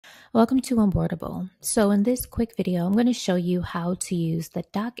Welcome to Onboardible. So in this quick video, I'm going to show you how to use the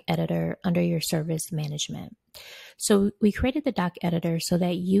doc editor under your service management. So we created the doc editor so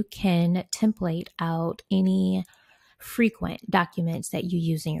that you can template out any frequent documents that you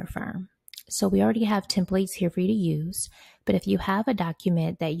use in your firm. So we already have templates here for you to use, but if you have a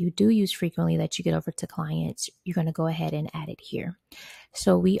document that you do use frequently that you get over to clients, you're going to go ahead and add it here.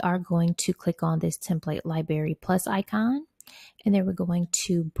 So we are going to click on this template library plus icon. And then we're going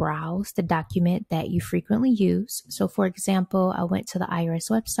to browse the document that you frequently use. So for example, I went to the IRS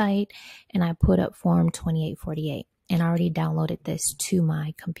website and I put up form 2848 and I already downloaded this to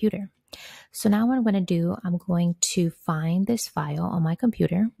my computer. So now what I'm going to do, I'm going to find this file on my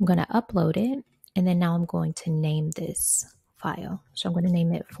computer. I'm going to upload it. And then now I'm going to name this file. So I'm going to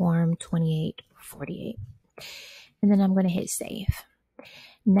name it form 2848. And then I'm going to hit save.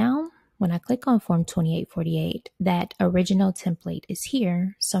 Now, when I click on form 2848, that original template is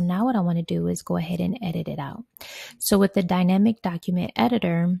here. So now what I want to do is go ahead and edit it out. So with the dynamic document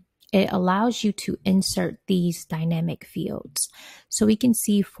editor, it allows you to insert these dynamic fields. So we can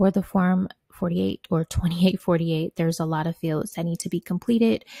see for the form 48 or 2848, there's a lot of fields that need to be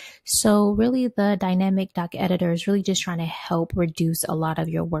completed. So really the dynamic doc editor is really just trying to help reduce a lot of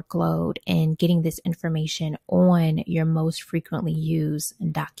your workload and getting this information on your most frequently used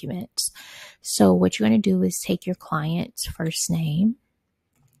documents. So what you're going to do is take your client's first name,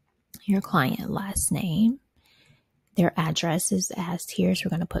 your client last name, their address is asked here. So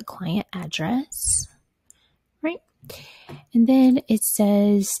we're going to put client address, right? And then it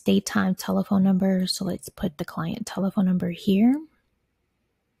says date, time, telephone number. So let's put the client telephone number here.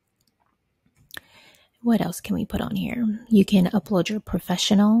 What else can we put on here? You can upload your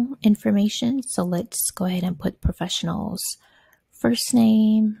professional information. So let's go ahead and put professional's first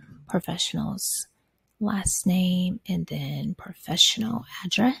name, professional's last name, and then professional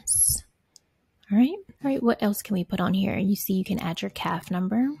address. All right. What else can we put on here? You see you can add your CAF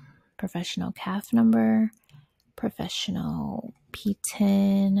number, professional CAF number, professional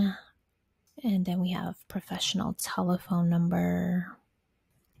P10, and then we have professional telephone number.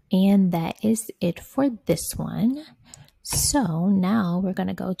 And that is it for this one. So now we're going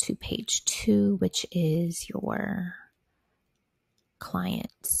to go to page 2, which is your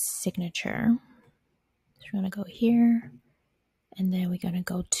client's signature. So we're going to go here. And then we're going to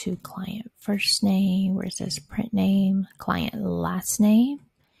go to client first name, where it says print name, client last name.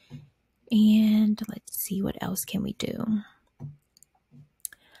 And let's see, what else can we do?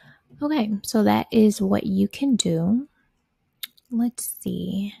 Okay, so that is what you can do. Let's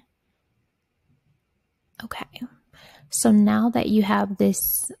see. Okay, so now that you have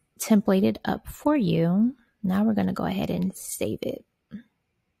this templated up for you, now we're going to go ahead and save it.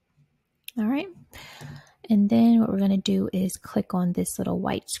 All right. And then what we're going to do is click on this little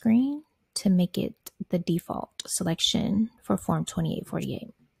white screen to make it the default selection for form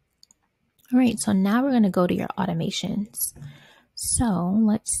 2848. All right, so now we're going to go to your automations. So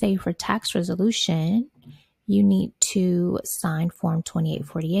let's say for tax resolution, you need to sign form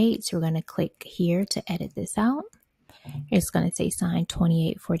 2848. So we're going to click here to edit this out. It's going to say sign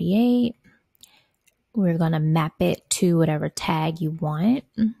 2848. We're going to map it to whatever tag you want.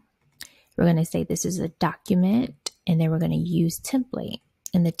 We're going to say this is a document, and then we're going to use template.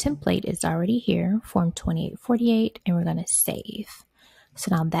 And the template is already here, form 2848, and we're going to save.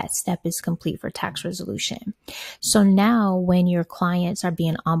 So now that step is complete for tax resolution. So now when your clients are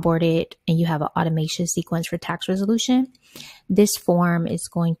being onboarded and you have an automation sequence for tax resolution, this form is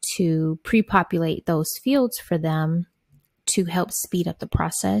going to pre-populate those fields for them to help speed up the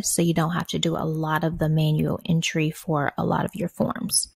process so you don't have to do a lot of the manual entry for a lot of your forms.